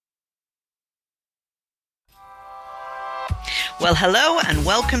Well, hello and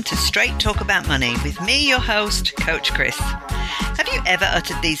welcome to Straight Talk About Money with me, your host, Coach Chris. Have you ever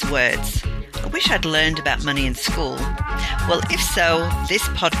uttered these words? I wish I'd learned about money in school. Well, if so, this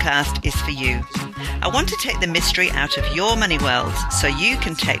podcast is for you. I want to take the mystery out of your money world so you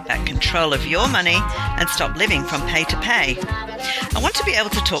can take back control of your money and stop living from pay to pay. I want to be able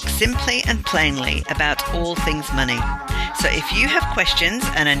to talk simply and plainly about all things money. So if you have questions,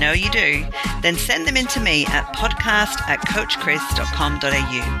 and I know you do, then send them in to me at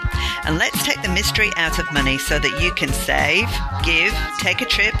podcast@coachchris.com.au. And let's take the mystery out of money so that you can save, give, take a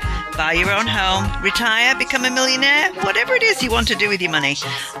trip, buy your own home, retire, become a millionaire, whatever it is you want to do with your money.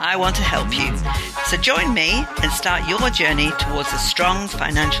 I want to help you. So join me and start your journey towards a strong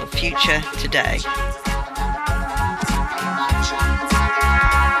financial future today.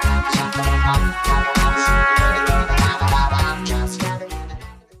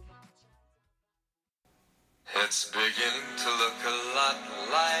 It's beginning to look a lot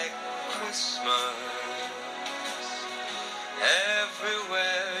like Christmas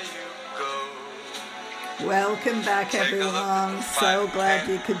everywhere you go. Welcome back, everyone. So glad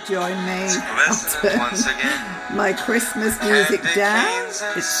you could join me. Once again. My Christmas music down.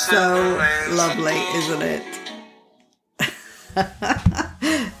 It's so lovely, isn't it?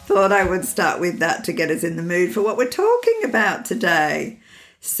 Thought I would start with that to get us in the mood for what we're talking about today.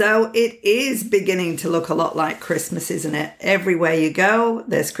 So it is beginning to look a lot like Christmas, isn't it? Everywhere you go,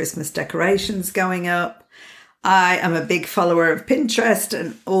 there's Christmas decorations going up. I am a big follower of Pinterest,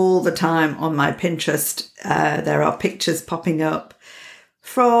 and all the time on my Pinterest, there are pictures popping up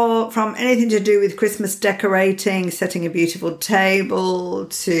from anything to do with Christmas decorating, setting a beautiful table,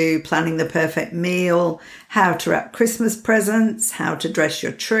 to planning the perfect meal, how to wrap Christmas presents, how to dress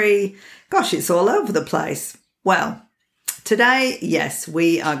your tree. Gosh, it's all over the place. Well, today, yes,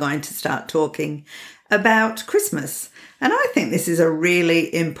 we are going to start talking about Christmas. And I think this is a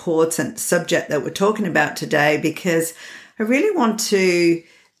really important subject that we're talking about today, because I really want to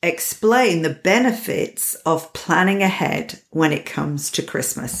explain the benefits of planning ahead when it comes to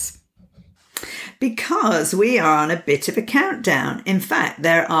Christmas. Because we are on a bit of a countdown. In fact,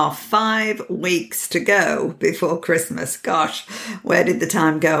 there are 5 weeks to go before Christmas. Gosh, where did the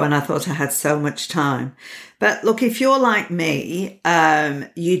time go? And I thought I had so much time. But look, if you're like me,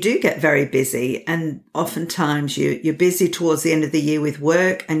 you do get very busy, and oftentimes you're busy towards the end of the year with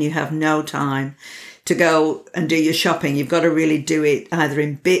work and you have no time to go and do your shopping. You've got to really do it either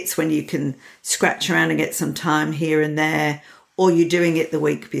in bits when you can scratch around and get some time here and there, or you're doing it the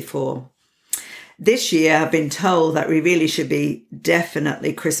week before. This year, I've been told that we really should be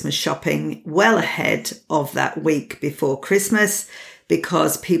definitely Christmas shopping well ahead of that week before Christmas,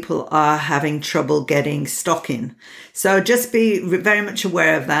 because people are having trouble getting stock in. So just be very much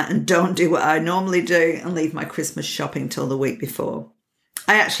aware of that, and don't do what I normally do and leave my Christmas shopping till the week before.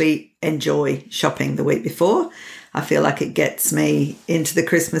 I actually enjoy shopping the week before. I feel like it gets me into the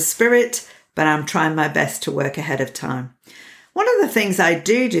Christmas spirit, but I'm trying my best to work ahead of time. One of the things I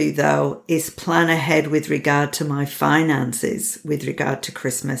do though is plan ahead with regard to my finances with regard to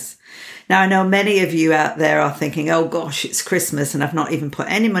Christmas. Now, I know many of you out there are thinking, oh gosh, it's Christmas and I've not even put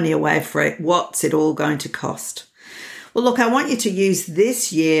any money away for it. What's it all going to cost? Well, look, I want you to use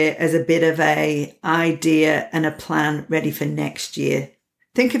this year as a bit of a idea and a plan ready for next year.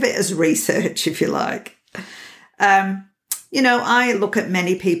 Think of it as research, if you like. I look at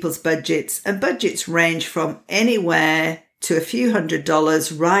many people's budgets, and budgets range from anywhere to a few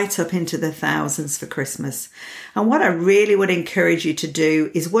 $100s right up into the thousands for Christmas. And what I really would encourage you to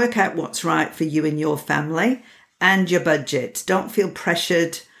do is work out what's right for you and your family and your budget. Don't feel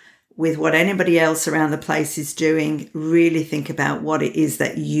pressured with what anybody else around the place is doing. Really think about what it is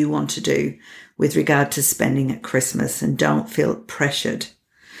that you want to do with regard to spending at Christmas, and don't feel pressured.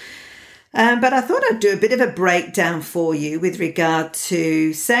 But I thought I'd do a bit of a breakdown for you with regard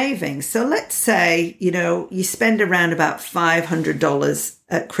to savings. So let's say, you spend around about $500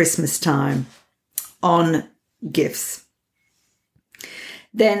 at Christmas time on gifts.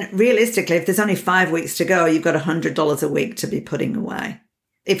 Then realistically, if there's only 5 weeks to go, you've got $100 a week to be putting away.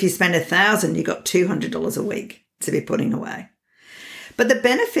 If you spend $1,000, you've got $200 a week to be putting away. But the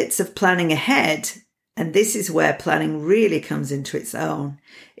benefits of planning ahead, and this is where planning really comes into its own,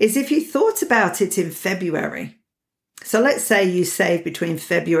 is if you thought about it in February. So let's say you save between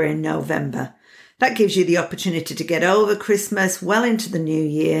February and November. That gives you the opportunity to get over Christmas, well into the new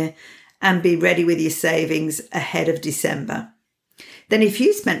year, and be ready with your savings ahead of December. Then if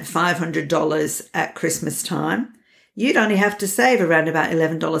you spent $500 at Christmas time, you'd only have to save around about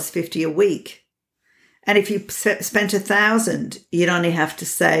 $11.50 a week. And if you spent $1,000, you'd only have to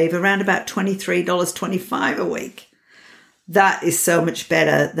save around about $23.25 a week. that is so much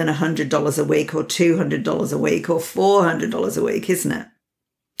better than $100 a week or $200 a week or $400 a week, isn't it?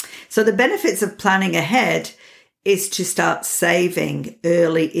 So the benefits of planning ahead is to start saving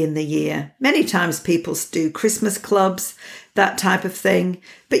early in the year. Many times people do Christmas clubs, that type of thing.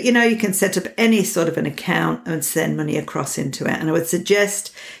 But you can set up any sort of an account and send money across into it. And I would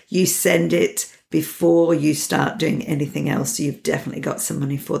suggest you send it before you start doing anything else. So you've definitely got some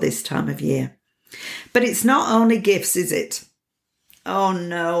money for this time of year. But it's not only gifts, is it? Oh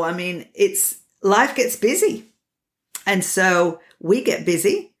no, life gets busy. And so we get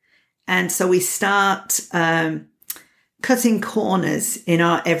busy. And so we start cutting corners in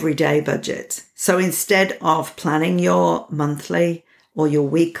our everyday budget. So instead of planning your monthly or your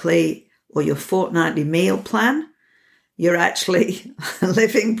weekly or your fortnightly meal plan, you're actually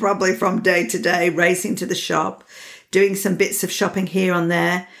living probably from day to day, racing to the shop, doing some bits of shopping here and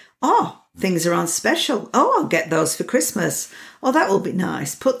there. Oh, things are on special. Oh, I'll get those for Christmas. Oh, that will be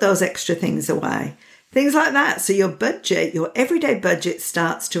nice. Put those extra things away. Things like that. So your budget, your everyday budget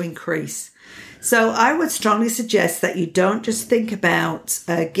starts to increase. So I would strongly suggest that you don't just think about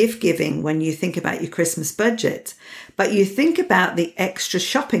gift giving when you think about your Christmas budget, but you think about the extra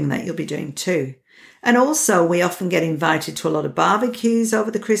shopping that you'll be doing too. And also we often get invited to a lot of barbecues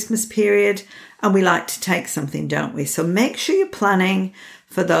over the Christmas period, and we like to take something, don't we? So make sure you're planning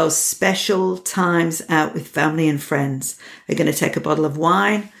for those special times out with family and friends. Are you going to take a bottle of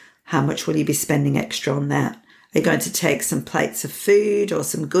wine? How much will you be spending extra on that? Are you going to take some plates of food or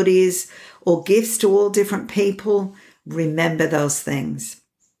some goodies or gifts to all different people? Remember those things.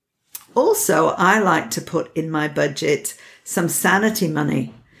 Also, I like to put in my budget some sanity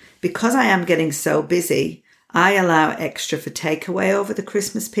money. Because I am getting so busy, I allow extra for takeaway over the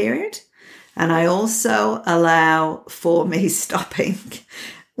Christmas period. And I also allow for me stopping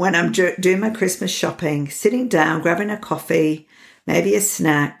when I'm doing my Christmas shopping, sitting down, grabbing a coffee, maybe a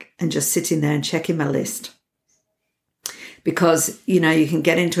snack, and just sitting there and checking my list. Because, you can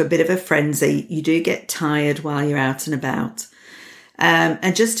get into a bit of a frenzy. You do get tired while you're out and about.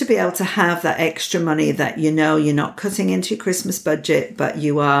 And just to be able to have that extra money that you're not cutting into your Christmas budget, but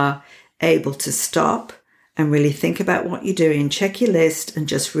you are able to stop and really think about what you're doing, check your list and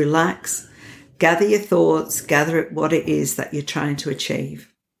just relax, gather your thoughts, gather what it is that you're trying to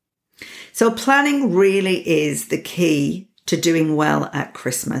achieve. So planning really is the key to doing well at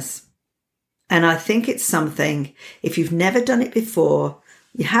Christmas. And I think it's something, if you've never done it before,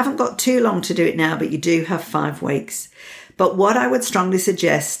 you haven't got too long to do it now, but you do have 5 weeks. But what I would strongly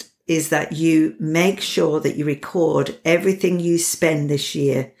suggest is that you make sure that you record everything you spend this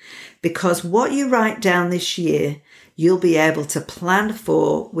year, because what you write down this year, you'll be able to plan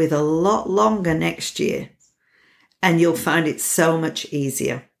for with a lot longer next year, and you'll find it so much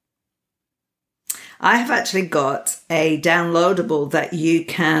easier. I have actually got a downloadable that you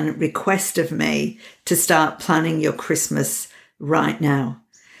can request of me to start planning your Christmas right now.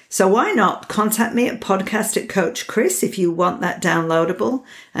 So why not contact me at podcast@CoachChris if you want that downloadable,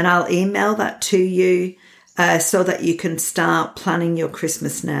 and I'll email that to you so that you can start planning your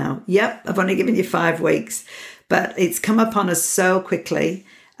Christmas now. Yep, I've only given you 5 weeks, but it's come upon us so quickly,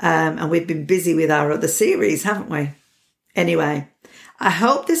 and we've been busy with our other series, haven't we? Anyway, I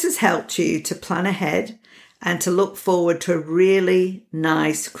hope this has helped you to plan ahead and to look forward to a really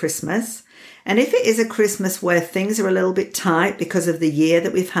nice Christmas. And if it is a Christmas where things are a little bit tight because of the year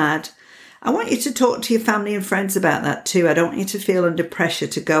that we've had, I want you to talk to your family and friends about that too. I don't want you to feel under pressure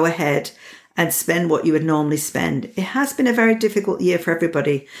to go ahead and spend what you would normally spend. It has been a very difficult year for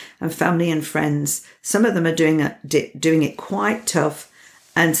everybody, and family and friends. Some of them are doing it quite tough,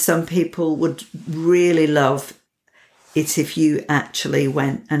 and some people would really love it if you actually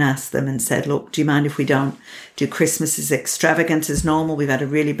went and asked them and said, look, do you mind if we don't do Christmas as extravagant as normal? We've had a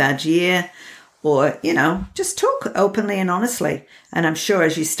really bad year. Or, just talk openly and honestly. And I'm sure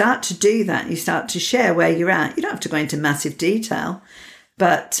as you start to do that, you start to share where you're at. You don't have to go into massive detail,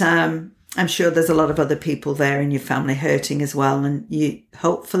 but I'm sure there's a lot of other people there in your family hurting as well. And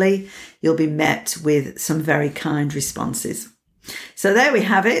hopefully you'll be met with some very kind responses. So there we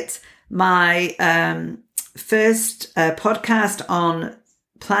have it. My first podcast on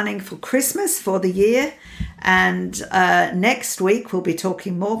planning for Christmas for the year, and next week we'll be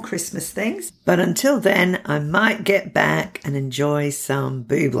talking more Christmas things, but until then I might get back and enjoy some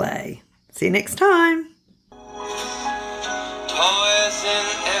Buble. See you next time. Toys in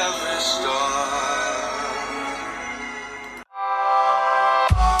every store.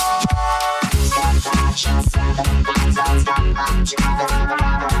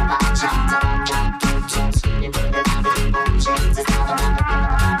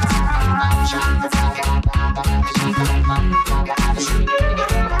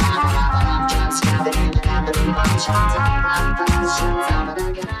 Chat.